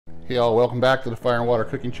Hey all, welcome back to the Fire and Water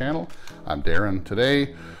Cooking Channel. I'm Darren.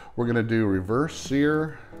 Today we're going to do reverse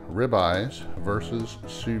sear ribeyes versus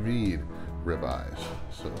sous vide ribeyes.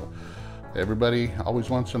 So everybody always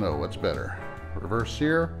wants to know what's better, reverse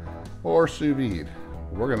sear or sous vide.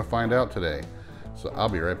 We're going to find out today. So I'll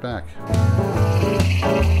be right back.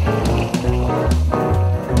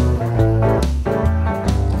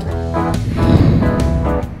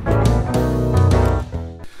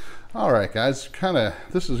 Alright guys,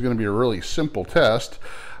 this is going to be a really simple test.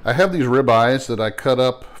 I have these ribeyes that I cut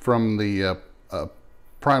up from the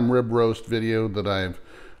prime rib roast video that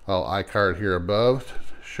I'll iCard here above.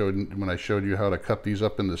 When I showed you how to cut these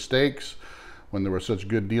up into steaks when there were such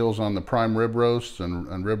good deals on the prime rib roasts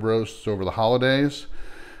and rib roasts over the holidays.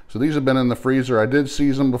 So these have been in the freezer. I did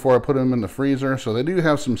season them before I put them in the freezer, so they do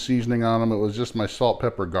have some seasoning on them. It was just my salt,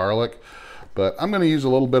 pepper, garlic. But I'm going to use a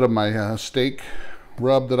little bit of my steak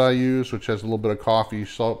rub that I use, which has a little bit of coffee,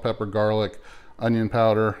 salt, pepper, garlic, onion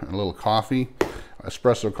powder, and a little coffee,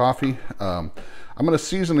 espresso coffee. I'm going to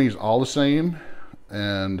season these all the same,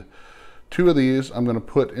 and 2 of these I'm going to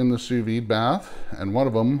put in the sous vide bath, and one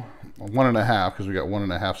of them, 1.5, because we got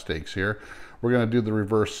 1.5 steaks here, we're going to do the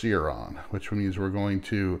reverse sear on, which means we're going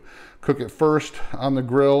to cook it first on the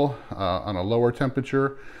grill on a lower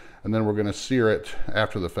temperature, and then we're going to sear it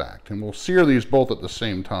after the fact. And we'll sear these both at the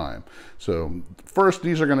same time. So first,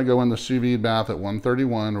 these are going to go in the sous vide bath at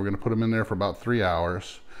 131. We're going to put them in there for about 3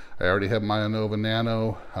 hours. I already have my Anova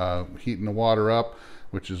Nano heating the water up,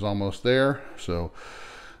 which is almost there. So,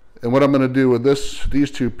 and what I'm going to do with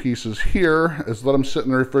these 2 pieces here is let them sit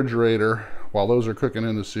in the refrigerator while those are cooking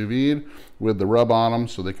in the sous vide with the rub on them,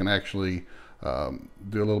 so they can actually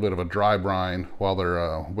do a little bit of a dry brine while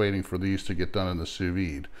they're waiting for these to get done in the sous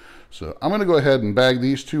vide. So I'm going to go ahead and bag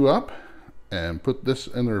these 2 up and put this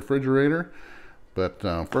in the refrigerator. But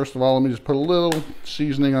first of all, let me just put a little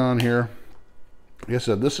seasoning on here. Like I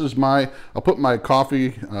said, this is I'll put my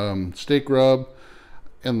coffee steak rub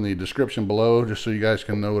in the description below just so you guys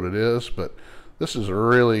can know what it is. But this is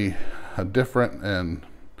really a different and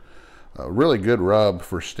a really good rub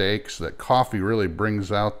for steaks. That coffee really brings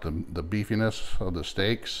out the beefiness of the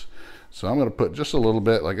steaks. So I'm going to put just a little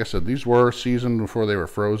bit. Like I said, these were seasoned before they were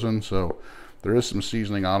frozen, so there is some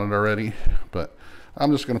seasoning on it already. But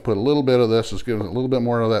I'm just going to put a little bit of this. Let's give it a little bit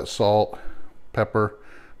more of that salt, pepper,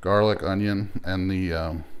 garlic, onion, and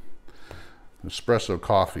the espresso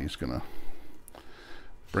coffee is going to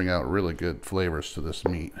bring out really good flavors to this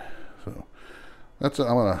meat. So that's it.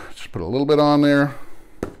 I'm going to just put a little bit on there.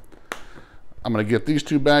 I'm going to get these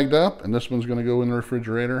 2 bagged up, and this one's going to go in the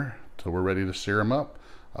refrigerator until we're ready to sear them up.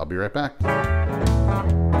 I'll be right back.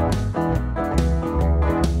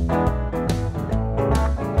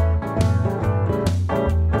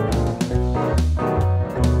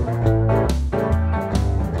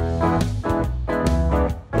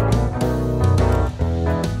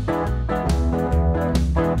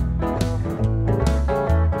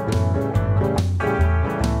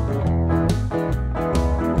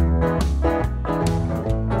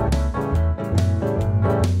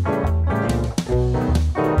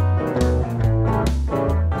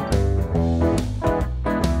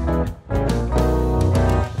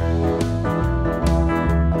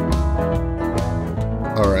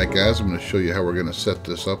 Alright guys, I'm going to show you how we're going to set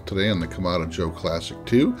this up today on the Kamado Joe Classic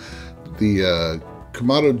II. The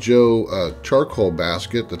Kamado Joe charcoal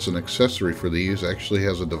basket that's an accessory for these actually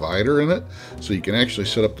has a divider in it, so you can actually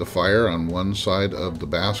set up the fire on one side of the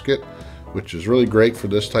basket, which is really great for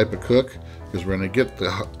this type of cook, because we're going to get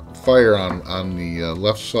the fire on the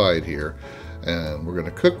left side here, and we're going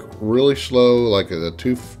to cook really slow, like at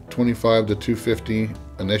 225 to 250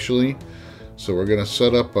 initially. So we're going to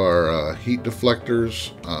set up our heat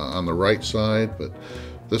deflectors on the right side, but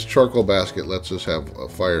this charcoal basket lets us have a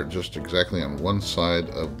fire just exactly on one side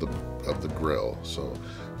of the grill. So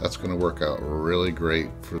that's going to work out really great.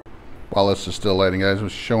 While this is still lighting, guys, I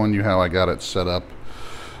was showing you how I got it set up.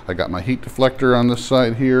 I got my heat deflector on this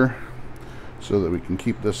side here so that we can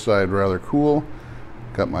keep this side rather cool.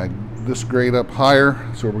 Got this grate up higher,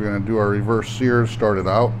 so we're going to do our reverse sear, start it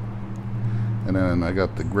out. And then I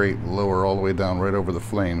got the grate lower all the way down right over the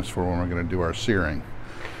flames for when we're going to do our searing.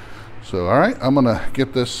 So alright, I'm going to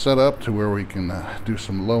get this set up to where we can do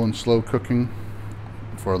some low and slow cooking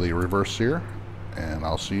for the reverse sear, and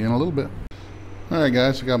I'll see you in a little bit. Alright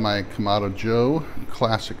guys, I got my Kamado Joe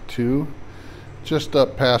Classic II just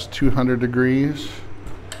up past 200 degrees.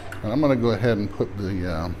 And I'm going to go ahead and put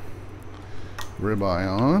the ribeye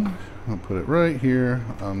on. I'll put it right here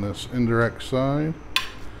on this indirect side.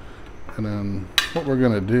 And then what we're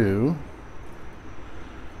going to do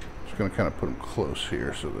is going to kind of put them close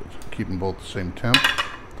here so that keep them both the same temp.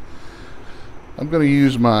 I'm going to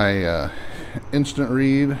use my instant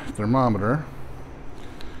read thermometer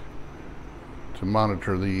to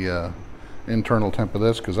monitor the internal temp of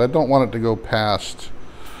this, because I don't want it to go past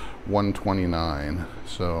 129.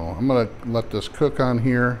 So I'm going to let this cook on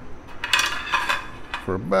here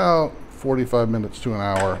for about 45 minutes to an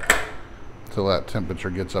hour until that temperature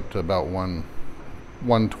gets up to about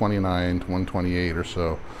 129 to 128 or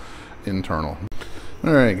so internal.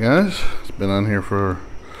 All right, guys, it's been on here for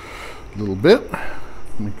a little bit.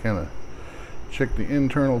 Let me kind of check the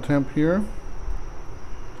internal temp here.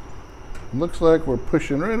 Looks like we're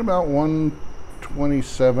pushing right about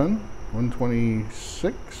 127,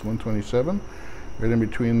 126, 127, right in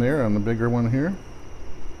between there on the bigger one here.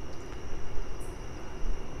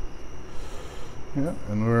 Yeah,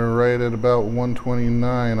 and we're right at about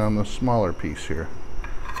 129 on the smaller piece here.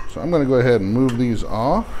 So I'm going to go ahead and move these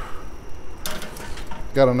off.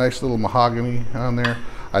 Got a nice little mahogany on there.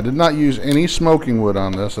 I did not use any smoking wood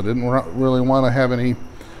on this. I didn't really want to have any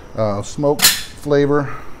smoke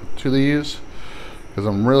flavor to these, because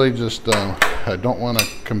I'm really just, I don't want to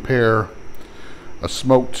compare a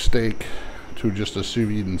smoked steak to just a sous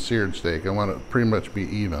vide and seared steak. I want it to pretty much be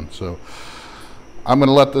even. So I'm going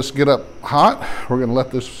to let this get up hot. We're going to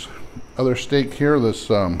let this other steak here, this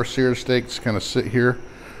seared steaks, kind of sit here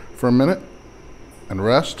for a minute and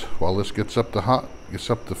rest while this gets up to hot, gets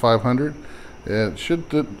up to 500. It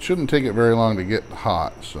shouldn't take it very long to get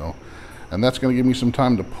hot. So, and that's going to give me some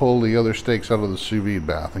time to pull the other steaks out of the sous vide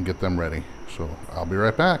bath and get them ready. So I'll be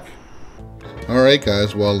right back. Alright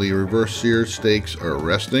guys, while the reverse seared steaks are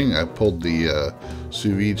resting, I pulled the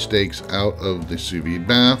sous vide steaks out of the sous vide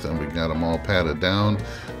bath and we got them all patted down.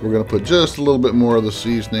 We're going to put just a little bit more of the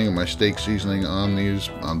seasoning, my steak seasoning,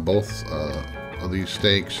 on both of these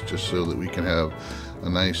steaks, just so that we can have a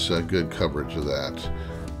nice good coverage of that.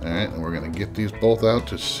 Alright, and we're going to get these both out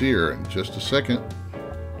to sear in just a second.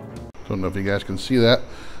 Don't know if you guys can see that,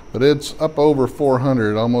 but it's up over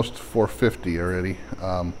 400, almost 450 already.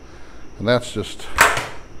 And that's just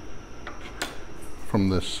from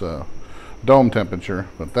this dome temperature,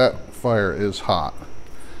 but that fire is hot.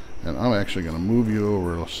 And I'm actually going to move you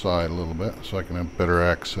over to the side a little bit so I can have better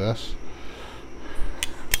access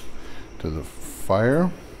to the fire.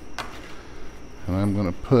 And I'm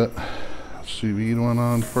going to put a sous vide one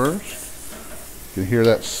on first. You can hear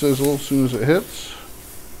that sizzle as soon as it hits.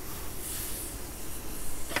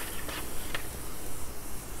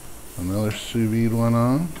 Another sous vide one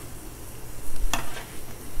on.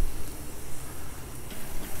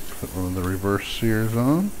 Put one of the reverse sears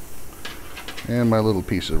on, and my little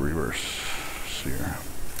piece of reverse sear.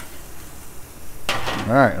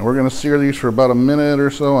 Alright, and we're going to sear these for about a minute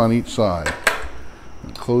or so on each side.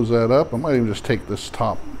 And close that up. I might even just take this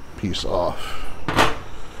top piece off,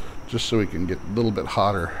 just so we can get a little bit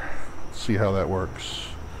hotter. See how that works.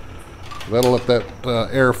 That'll let that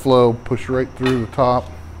airflow push right through the top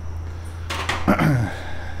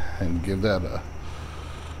and give that a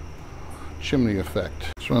chimney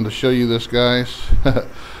effect. Just wanted to show you this, guys.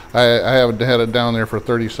 I haven't had it down there for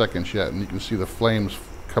 30 seconds yet, and you can see the flames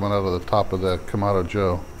coming out of the top of the Kamado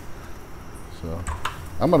Joe. So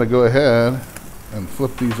I'm going to go ahead and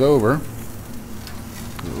flip these over.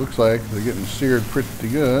 It looks like they're getting seared pretty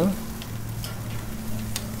good,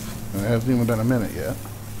 and it hasn't even been a minute yet.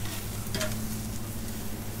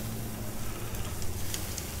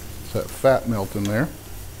 It's that fat melt in there.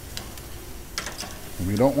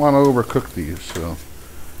 We don't want to overcook these, so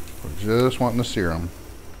we're just wanting to sear them.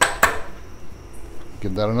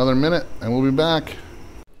 Give that another minute and we'll be back.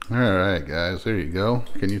 Alright guys, there you go.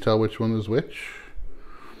 Can you tell which one is which?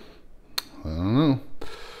 I don't know.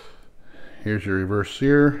 Here's your reverse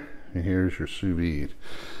sear and here's your sous vide.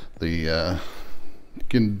 You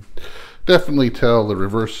can definitely tell the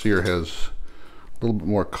reverse sear has a little bit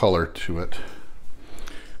more color to it,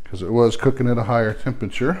 because it was cooking at a higher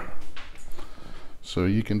temperature. So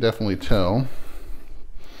you can definitely tell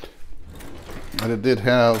that it did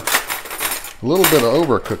have a little bit of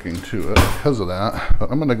overcooking to it because of that.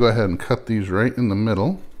 But I'm going to go ahead and cut these right in the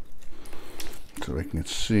middle so we can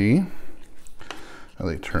see how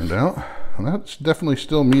they turned out. And that's definitely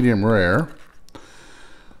still medium rare.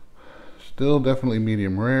 Still definitely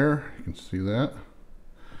medium rare. You can see that.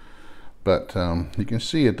 But you can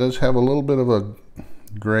see it does have a little bit of a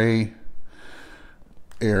gray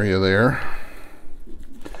area there.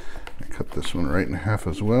 Cut this one right in half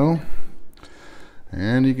as well,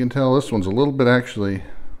 and you can tell this one's a little bit, actually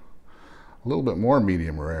a little bit more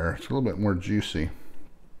medium rare. It's a little bit more juicy,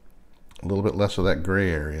 a little bit less of that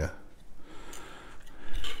gray area.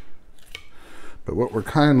 But what we're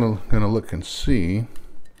kind of going to look and see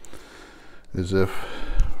is if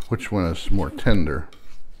which one is more tender.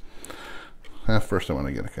 First I want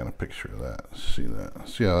to get a kind of picture of that. See that?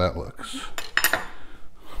 See how that looks.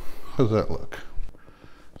 How does that look?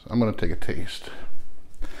 So I'm going to take a taste.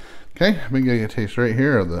 Okay, I'm going to get a taste right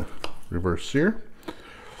here of the reverse sear.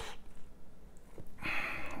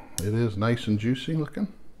 It is nice and juicy looking.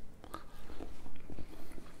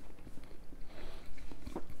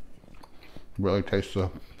 Really taste the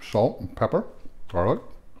salt and pepper, garlic.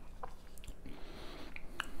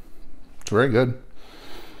 It's very good.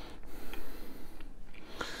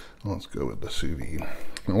 Let's go with the sous vide.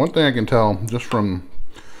 And one thing I can tell just from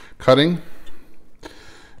cutting,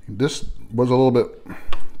 this was a little bit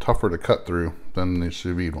tougher to cut through than the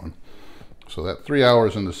sous vide one. So that 3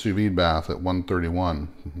 hours in the sous vide bath at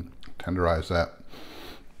 131, tenderize that.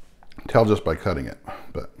 Tell just by cutting it,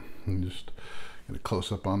 but just get a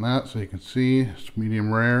close up on that so you can see it's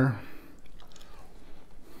medium rare.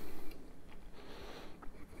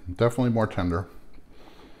 Definitely more tender.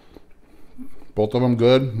 Both of them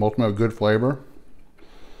good. Both of them have good flavor.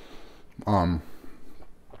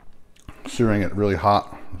 Searing it really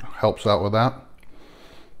hot helps out with that.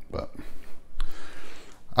 But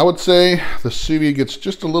I would say the sous vide gets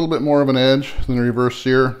just a little bit more of an edge than the reverse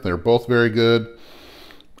sear. They're both very good.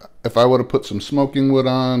 If I would have put some smoking wood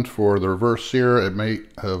on for the reverse sear, it may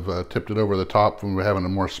have tipped it over the top from having a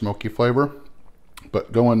more smoky flavor.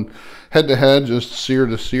 But going head to head, just sear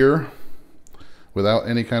to sear, without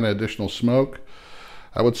any kind of additional smoke,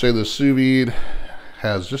 I would say the sous vide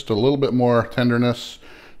has just a little bit more tenderness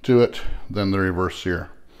to it than the reverse sear.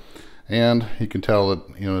 And you can tell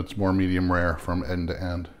that, you know, it's more medium rare from end to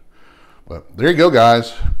end. But there you go,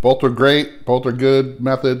 guys. Both are great. Both are good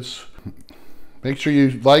methods. Make sure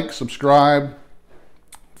you like, subscribe,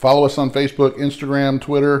 follow us on Facebook, Instagram,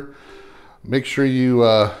 Twitter. Make sure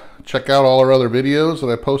you check out all our other videos that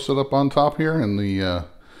I posted up on top here in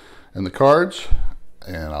the cards.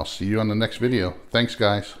 And I'll see you on the next video. Thanks,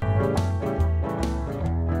 guys.